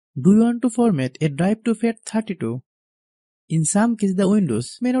Do you want to format a drive to FAT32? In some cases, the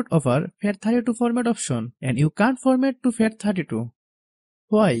Windows may not offer FAT32 format option and you can't format to FAT32.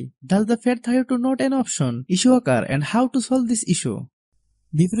 Why does the FAT32 not an option issue occur and how to solve this issue?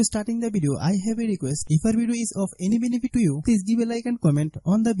 Before starting the video, I have a request. If our video is of any benefit to you, please give a like and comment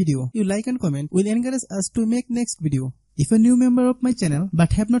on the video. Your like and comment will encourage us to make next video. If you're a new member of my channel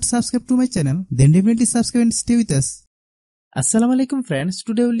but have not subscribed to my channel, then definitely subscribe and stay with us. Assalamu alaikum friends,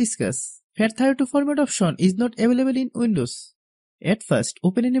 today we'll discuss FAT32 format option is not available in Windows. At first,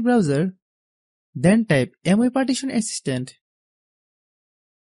 open any browser, then type MI Partition Assistant.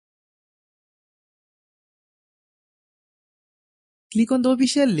 Click on the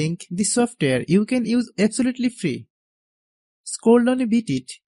official link. This software you can use absolutely free. Scroll down a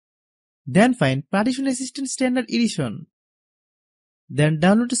bit, then find Partition Assistant Standard Edition. Then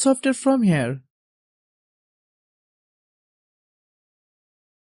download the software from here.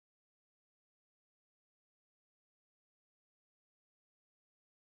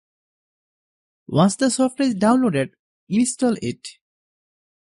 Once the software is downloaded, install it.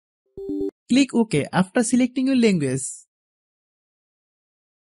 Click OK after selecting your language.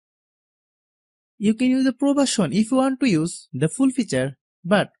 You can use the Pro version if you want to use the full feature,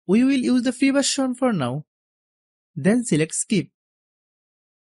 but we will use the free version for now. Then select Skip.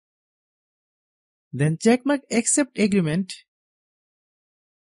 Then checkmark Accept Agreement.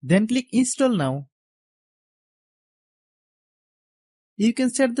 Then click Install Now. You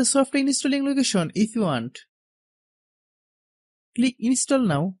can set the software installing location if you want. Click Install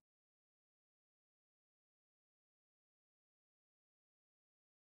Now.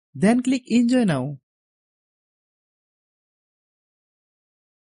 Then click Enjoy Now.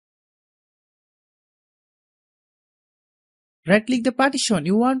 Right-click the partition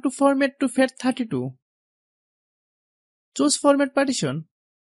you want to format to FAT32. Choose Format Partition.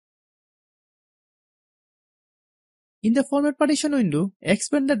 In the Format Partition window,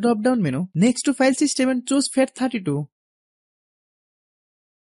 expand the drop-down menu next to File System and choose FAT32.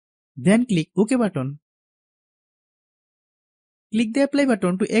 Then click OK button. Click the Apply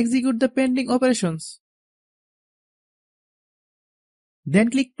button to execute the pending operations.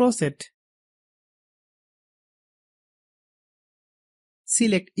 Then click Proceed.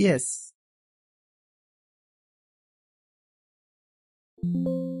 Select Yes.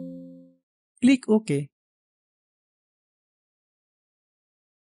 Click OK.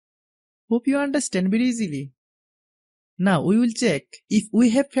 Hope you understand very easily. Now we will check if we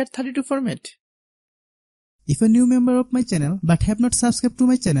have FAT32 format. If you're a new member of my channel but have not subscribed to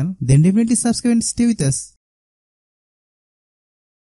my channel, then definitely subscribe and stay with us.